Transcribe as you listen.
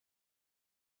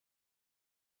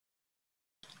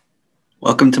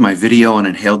Welcome to my video on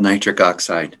inhaled nitric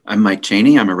oxide. I'm Mike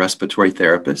Cheney. I'm a respiratory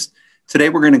therapist. Today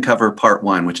we're going to cover part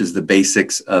one, which is the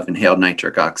basics of inhaled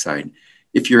nitric oxide.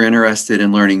 If you're interested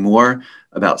in learning more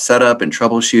about setup and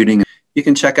troubleshooting, you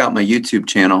can check out my YouTube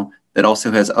channel that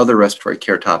also has other respiratory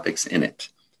care topics in it.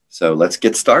 So let's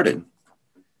get started.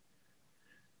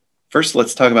 First,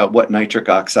 let's talk about what nitric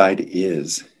oxide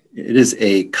is. It is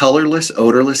a colorless,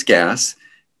 odorless gas,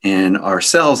 and our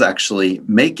cells actually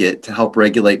make it to help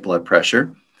regulate blood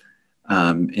pressure.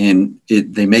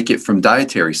 They make it from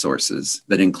dietary sources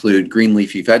that include green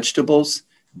leafy vegetables,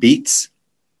 beets,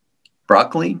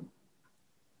 broccoli,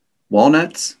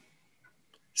 walnuts,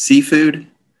 seafood,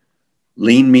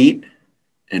 lean meat,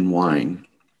 and wine.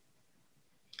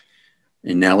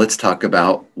 And now let's talk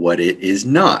about what it is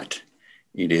not.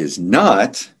 It is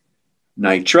not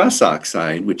nitrous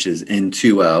oxide, which is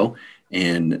N2O,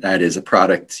 and that is a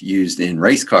product used in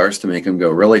race cars to make them go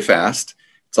really fast.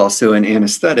 It's also an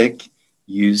anesthetic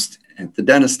used at the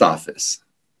dentist office.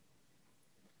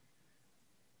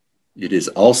 It is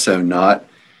also not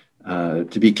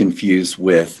to be confused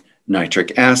with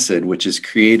nitric acid, which is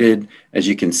created, as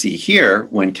you can see here,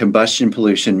 when combustion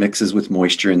pollution mixes with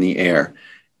moisture in the air.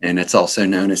 And it's also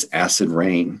known as acid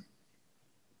rain.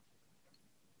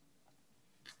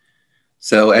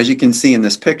 So as you can see in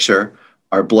this picture,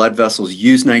 our blood vessels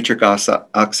use nitric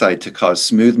oxide to cause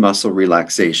smooth muscle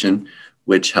relaxation,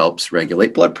 which helps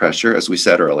regulate blood pressure, as we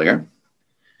said earlier.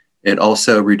 It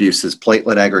also reduces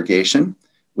platelet aggregation,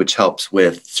 which helps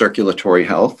with circulatory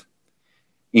health.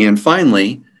 And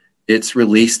finally, it's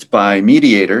released by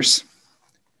mediators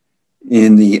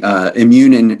in the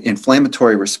immune and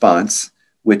inflammatory response,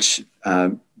 which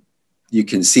you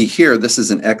can see here. This is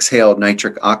an exhaled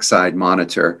nitric oxide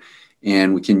monitor,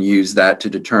 and we can use that to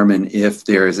determine if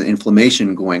there is an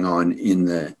inflammation going on in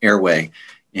the airway.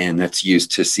 And that's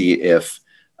used to see if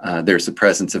there's the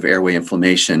presence of airway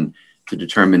inflammation to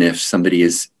determine if somebody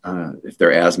is, if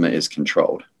their asthma is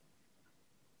controlled.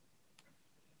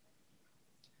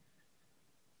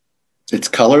 It's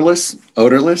colorless,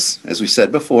 odorless, as we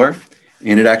said before,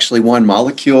 and it actually won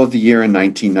Molecule of the Year in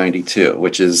 1992,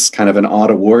 which is kind of an odd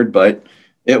award, but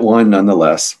it won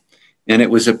nonetheless. And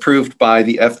it was approved by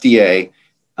the FDA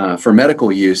for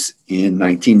medical use in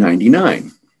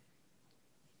 1999.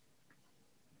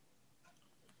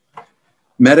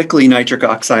 Medically, nitric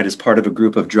oxide is part of a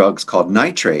group of drugs called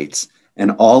nitrates,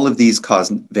 and all of these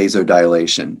cause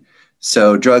vasodilation.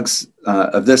 So drugs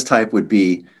of this type would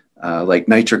be like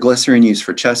nitroglycerin, used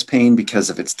for chest pain because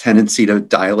of its tendency to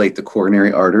dilate the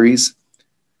coronary arteries.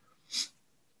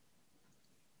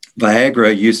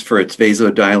 Viagra, used for its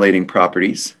vasodilating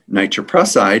properties.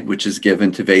 Nitroprusside, which is given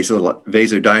to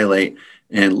vasodilate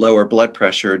and lower blood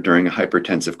pressure during a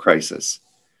hypertensive crisis.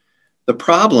 The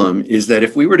problem is that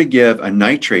if we were to give a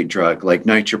nitrate drug like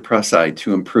nitroprusside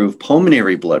to improve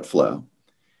pulmonary blood flow,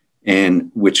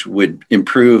 and which would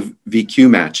improve VQ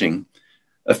matching,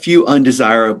 a few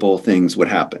undesirable things would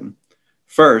happen.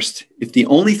 First, if the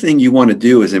only thing you want to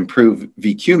do is improve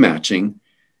VQ matching,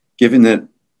 given that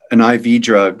an IV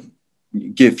drug,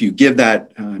 if you give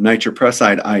that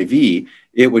nitroprusside IV,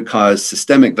 it would cause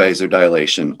systemic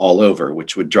vasodilation all over,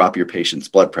 which would drop your patient's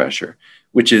blood pressure,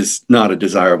 which is not a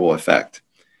desirable effect,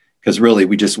 because really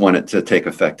we just want it to take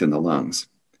effect in the lungs.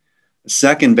 The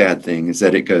second bad thing is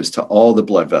that it goes to all the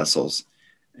blood vessels,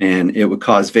 and it would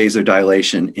cause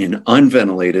vasodilation in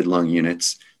unventilated lung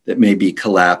units that may be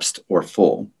collapsed or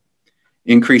full.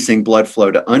 Increasing blood flow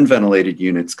to unventilated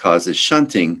units causes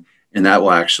shunting, and that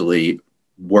will actually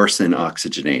worsen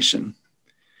oxygenation.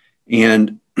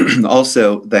 And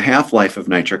also, the half-life of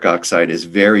nitric oxide is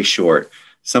very short,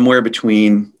 somewhere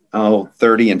between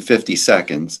 30 and 50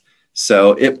 seconds.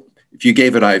 So if you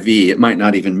gave it IV, it might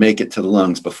not even make it to the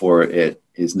lungs before it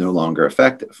is no longer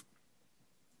effective.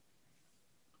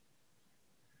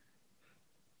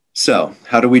 So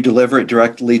how do we deliver it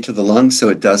directly to the lungs so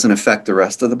it doesn't affect the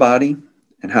rest of the body?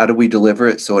 And how do we deliver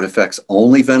it so it affects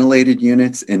only ventilated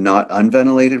units and not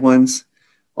unventilated ones?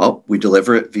 Well, we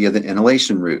deliver it via the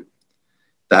inhalation route.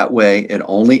 That way, it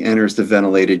only enters the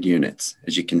ventilated units.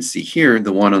 As you can see here,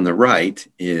 the one on the right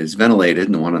is ventilated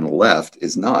and the one on the left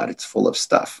is not. It's full of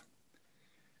stuff.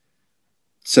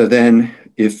 So then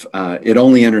if it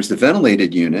only enters the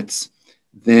ventilated units,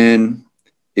 then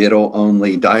it'll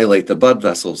only dilate the blood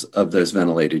vessels of those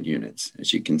ventilated units,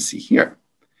 as you can see here.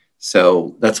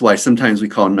 So that's why sometimes we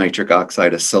call nitric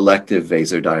oxide a selective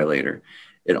vasodilator.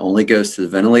 It only goes to the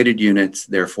ventilated units,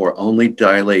 therefore only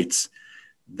dilates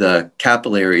the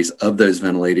capillaries of those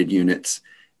ventilated units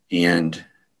and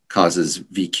causes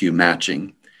VQ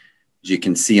matching. As you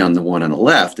can see on the one on the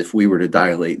left, if we were to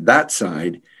dilate that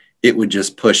side, it would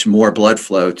just push more blood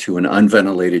flow to an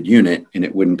unventilated unit and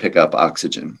it wouldn't pick up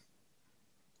oxygen.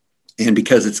 And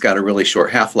because it's got a really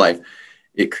short half-life,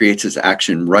 it creates this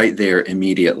action right there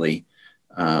immediately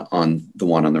on the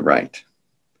one on the right.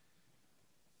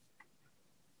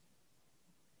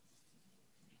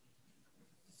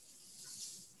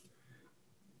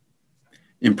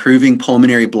 Improving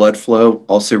pulmonary blood flow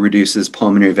also reduces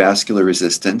pulmonary vascular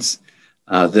resistance.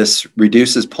 This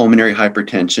reduces pulmonary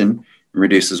hypertension and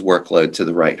reduces workload to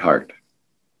the right heart.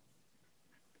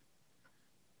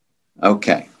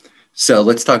 Okay, so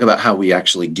let's talk about how we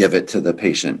actually give it to the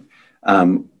patient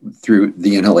through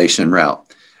the inhalation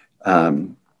route.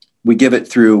 We give it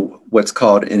through what's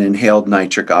called an inhaled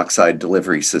nitric oxide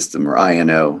delivery system, or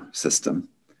INO system.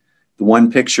 The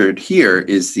one pictured here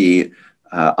is the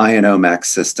INO max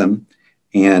system,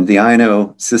 and the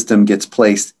INO system gets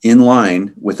placed in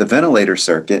line with a ventilator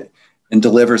circuit and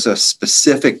delivers a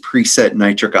specific preset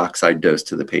nitric oxide dose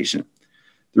to the patient.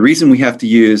 The reason we have to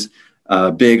use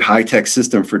a big high-tech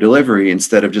system for delivery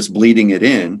instead of just bleeding it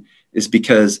in is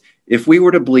because if we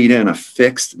were to bleed in a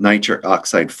fixed nitric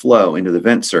oxide flow into the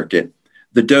vent circuit,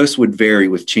 the dose would vary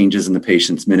with changes in the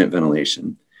patient's minute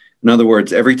ventilation. In other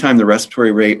words, every time the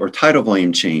respiratory rate or tidal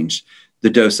volume changed, the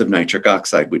dose of nitric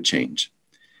oxide would change.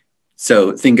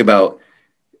 So think about,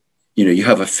 you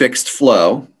have a fixed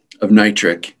flow of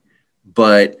nitric,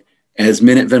 but as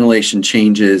minute ventilation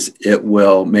changes, it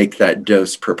will make that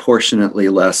dose proportionately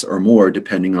less or more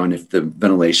depending on if the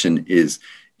ventilation is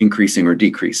increasing or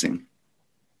decreasing.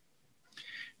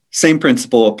 Same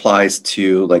principle applies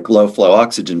to like low flow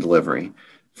oxygen delivery.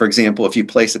 For example, if you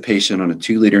place a patient on a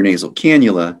 2-liter nasal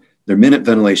cannula, their minute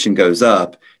ventilation goes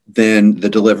up, then the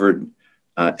delivered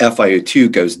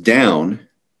FiO2 goes down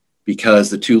because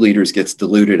the 2 liters gets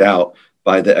diluted out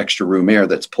by the extra room air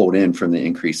that's pulled in from the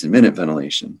increase in minute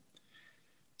ventilation.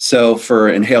 So for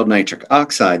inhaled nitric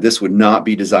oxide, this would not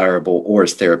be desirable or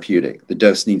as therapeutic. The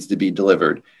dose needs to be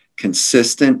delivered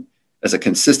as a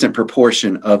consistent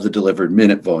proportion of the delivered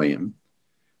minute volume.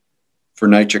 For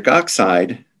nitric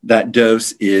oxide, that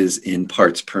dose is in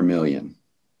parts per million,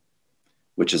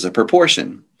 which is a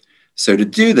proportion. So to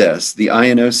do this, the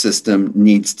INO system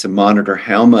needs to monitor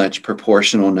how much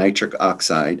proportional nitric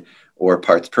oxide or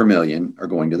parts per million are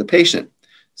going to the patient.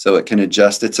 So it can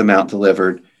adjust its amount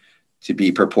delivered to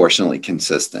be proportionally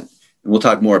consistent. And we'll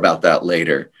talk more about that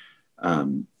later.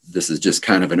 This is just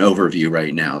kind of an overview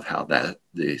right now of how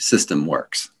the system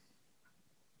works.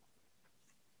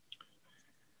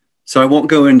 So I won't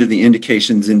go into the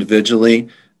indications individually,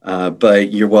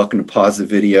 but you're welcome to pause the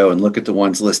video and look at the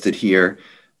ones listed here.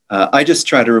 I just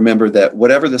try to remember that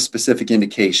whatever the specific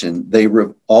indication, they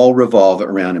all revolve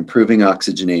around improving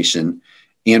oxygenation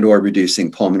and or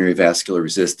reducing pulmonary vascular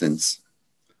resistance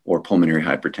or pulmonary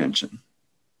hypertension.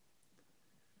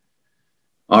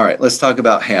 All right, let's talk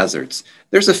about hazards.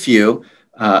 There's a few.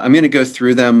 I'm going to go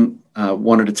through them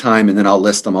one at a time, and then I'll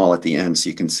list them all at the end so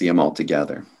you can see them all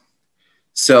together.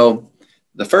 So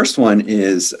the first one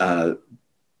is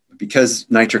because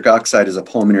nitric oxide is a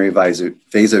pulmonary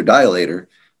vasodilator,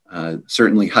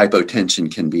 certainly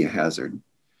hypotension can be a hazard.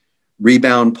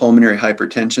 Rebound pulmonary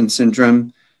hypertension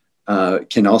syndrome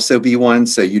can also be one,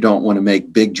 so you don't want to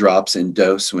make big drops in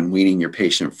dose when weaning your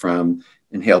patient from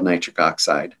inhaled nitric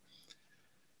oxide.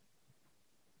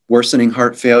 Worsening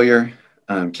heart failure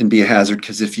can be a hazard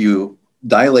because if you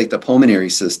dilate the pulmonary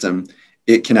system,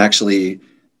 it can actually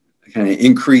kind of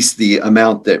increase the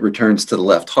amount that returns to the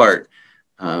left heart.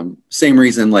 Same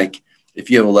reason, like if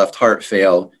you have a left heart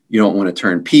fail, you don't want to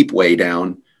turn PEEP way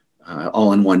down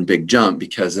all in one big jump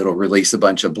because it'll release a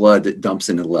bunch of blood that dumps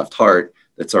into the left heart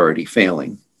that's already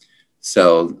failing.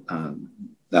 So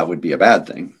that would be a bad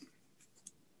thing.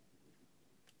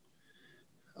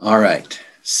 All right,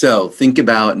 so think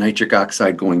about nitric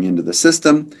oxide going into the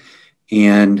system,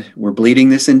 and we're bleeding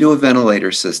this into a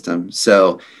ventilator system.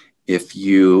 So if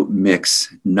you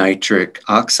mix nitric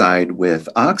oxide with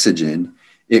oxygen,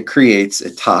 it creates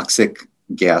a toxic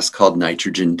gas called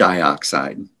nitrogen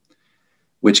dioxide,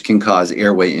 which can cause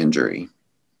airway injury.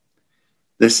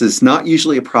 This is not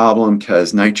usually a problem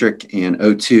because nitric and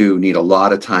O2 need a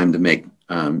lot of time to make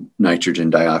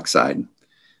nitrogen dioxide.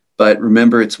 But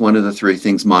remember, it's one of the 3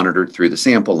 things monitored through the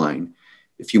sample line.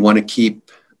 If you want to keep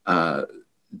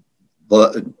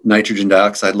nitrogen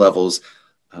dioxide levels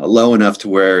low enough to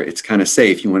where it's kind of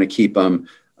safe, you want to keep them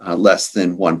less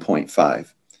than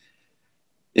 1.5.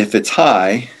 If it's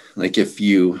high, like if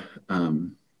you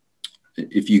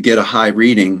get a high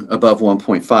reading above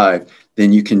 1.5,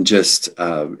 then you can just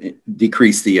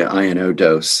decrease the INO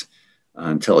dose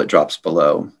until it drops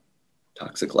below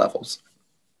toxic levels.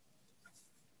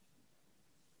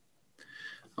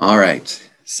 All right,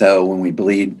 so when we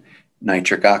bleed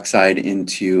nitric oxide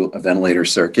into a ventilator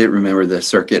circuit, remember the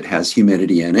circuit has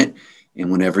humidity in it,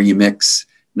 and whenever you mix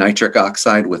nitric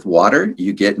oxide with water,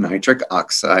 you get nitric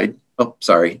oxide, oh,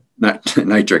 sorry, not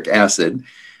nitric acid.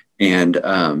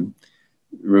 And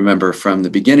remember from the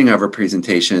beginning of our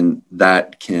presentation,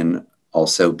 that can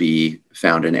also be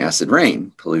found in acid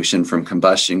rain. Pollution from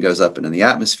combustion goes up into the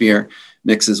atmosphere,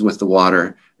 mixes with the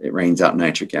water, it rains out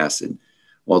nitric acid.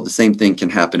 Well, the same thing can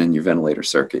happen in your ventilator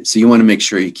circuit. So you want to make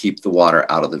sure you keep the water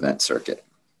out of the vent circuit.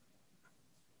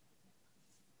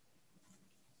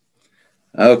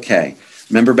 Okay,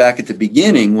 remember back at the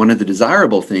beginning, one of the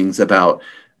desirable things about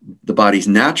the body's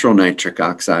natural nitric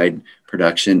oxide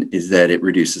production is that it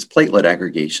reduces platelet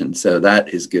aggregation. So that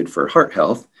is good for heart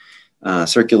health,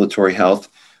 circulatory health,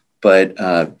 but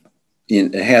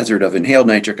in a hazard of inhaled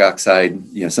nitric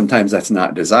oxide, sometimes that's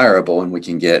not desirable and we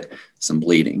can get some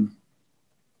bleeding.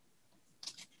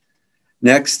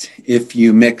 Next, if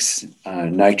you mix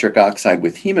nitric oxide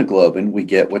with hemoglobin, we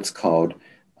get what's called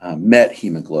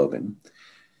methemoglobin.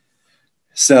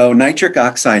 So nitric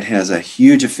oxide has a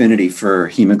huge affinity for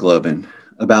hemoglobin,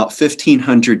 about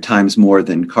 1,500 times more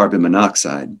than carbon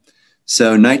monoxide.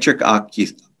 So nitric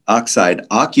oxide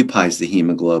occupies the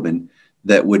hemoglobin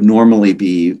that would normally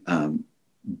be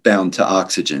bound to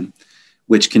oxygen,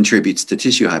 which contributes to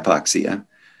tissue hypoxia.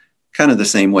 Kind of the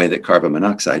same way that carbon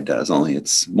monoxide does, only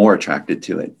it's more attracted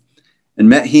to it. And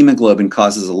methemoglobin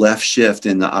causes a left shift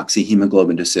in the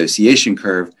oxyhemoglobin dissociation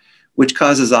curve, which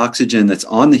causes oxygen that's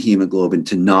on the hemoglobin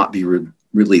to not be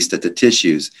released at the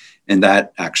tissues. And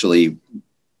that actually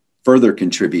further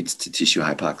contributes to tissue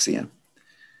hypoxia.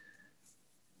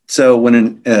 So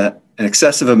when an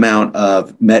excessive amount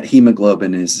of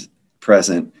methemoglobin is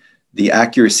present, the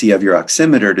accuracy of your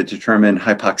oximeter to determine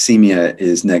hypoxemia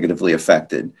is negatively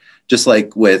affected. Just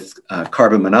like with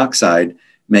carbon monoxide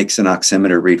makes an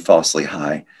oximeter read falsely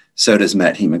high, so does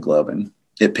methemoglobin.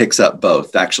 It picks up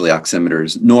both. Actually,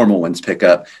 oximeters, normal ones, pick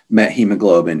up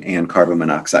methemoglobin and carbon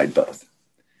monoxide both.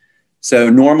 So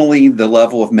normally the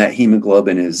level of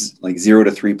methemoglobin is like 0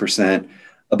 to 3%.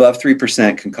 Above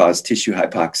 3% can cause tissue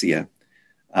hypoxia.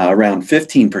 Around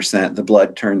 15%, the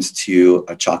blood turns to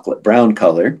a chocolate brown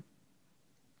color.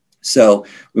 So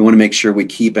we want to make sure we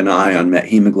keep an eye on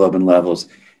methemoglobin levels.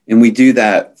 And we do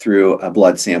that through a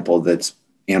blood sample that's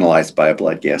analyzed by a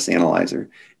blood gas analyzer.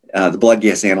 The blood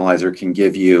gas analyzer can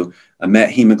give you a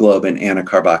methemoglobin and a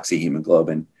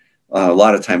carboxyhemoglobin. A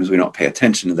lot of times we don't pay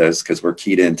attention to those because we're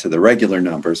keyed into the regular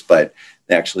numbers, but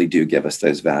they actually do give us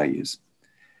those values.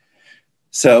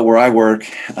 So where I work,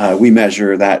 we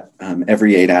measure that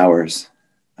every 8 hours.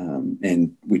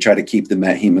 And we try to keep the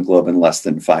methemoglobin less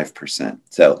than 5%.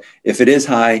 So if it is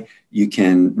high, you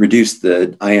can reduce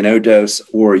the INO dose,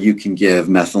 or you can give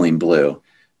methylene blue,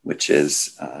 which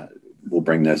is, will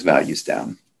bring those values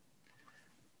down.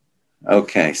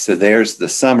 Okay, so there's the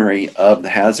summary of the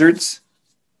hazards.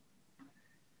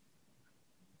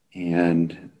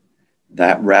 And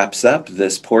that wraps up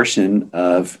this portion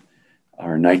of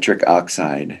our nitric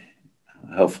oxide.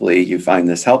 Hopefully you find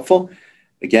this helpful.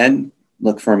 Again,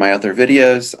 look for my other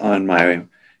videos on my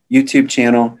YouTube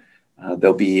channel.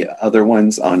 There'll be other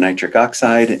ones on nitric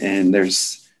oxide, and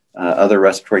there's other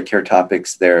respiratory care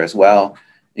topics there as well,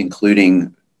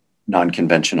 including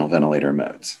non-conventional ventilator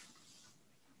modes.